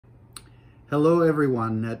Hello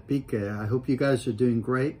everyone at PIQE. I hope you guys are doing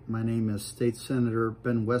great. My name is State Senator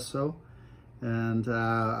Ben Hueso, and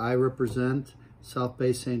I represent South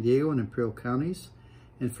Bay, San Diego, and Imperial counties.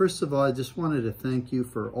 And first of all, I just wanted to thank you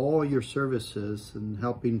for all your services in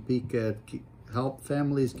helping PIQE help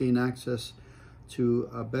families gain access to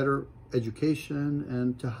a better education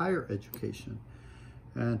and to higher education.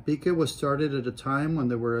 And PIQE was started at a time when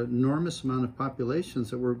there were an enormous amount of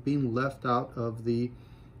populations that were being left out of the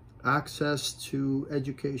access to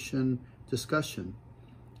education discussion.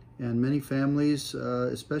 And many families,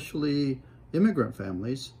 especially immigrant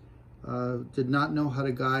families, did not know how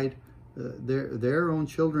to guide their own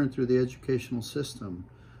children through the educational system.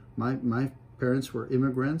 My parents were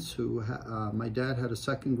immigrants who, my dad had a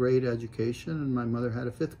second grade education and my mother had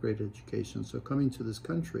a fifth grade education. So coming to this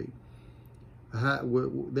country,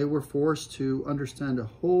 they were forced to understand a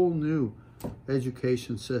whole new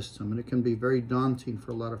education system, and it can be very daunting for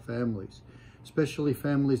a lot of families, especially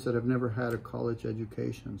families that have never had a college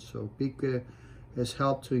education. So PIQE has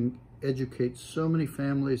helped to educate so many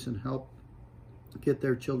families and help get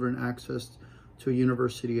their children access to a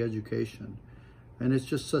university education. And it's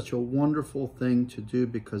just such a wonderful thing to do,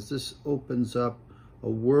 because this opens up a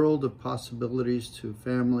world of possibilities to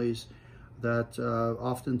families that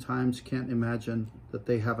oftentimes can't imagine that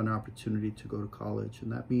they have an opportunity to go to college.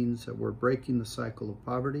 And that means that we're breaking the cycle of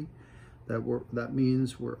poverty. That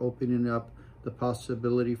means we're opening up the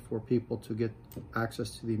possibility for people to get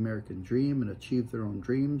access to the American dream and achieve their own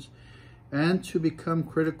dreams, and to become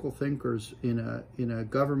critical thinkers in a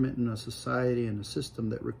government, in a society, in a system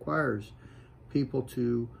that requires people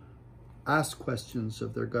to ask questions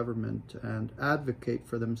of their government and advocate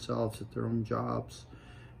for themselves at their own jobs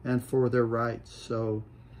and for their rights. So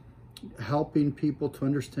helping people to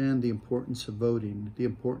understand the importance of voting, the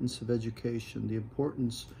importance of education, the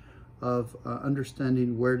importance of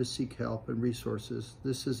understanding where to seek help and resources.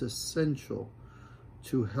 This is essential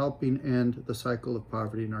to helping end the cycle of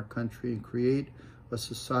poverty in our country and create a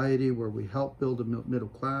society where we help build a middle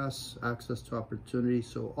class, access to opportunity.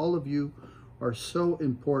 So all of you are so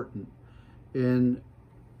important in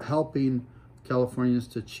helping Californians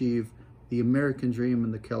to achieve the American dream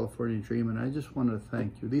and the California dream. And I just want to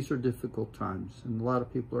thank you. These are difficult times and a lot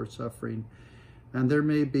of people are suffering, and there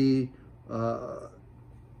may be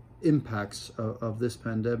impacts of this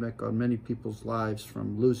pandemic on many people's lives,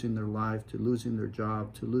 from losing their life to losing their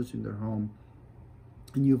job to losing their home.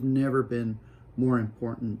 And you've never been more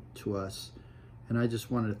important to us. And I just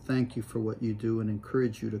wanted to thank you for what you do and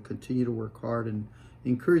encourage you to continue to work hard, and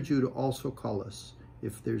encourage you to also call us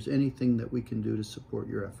if there's anything that we can do to support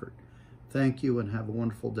your effort. Thank you and have a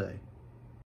wonderful day.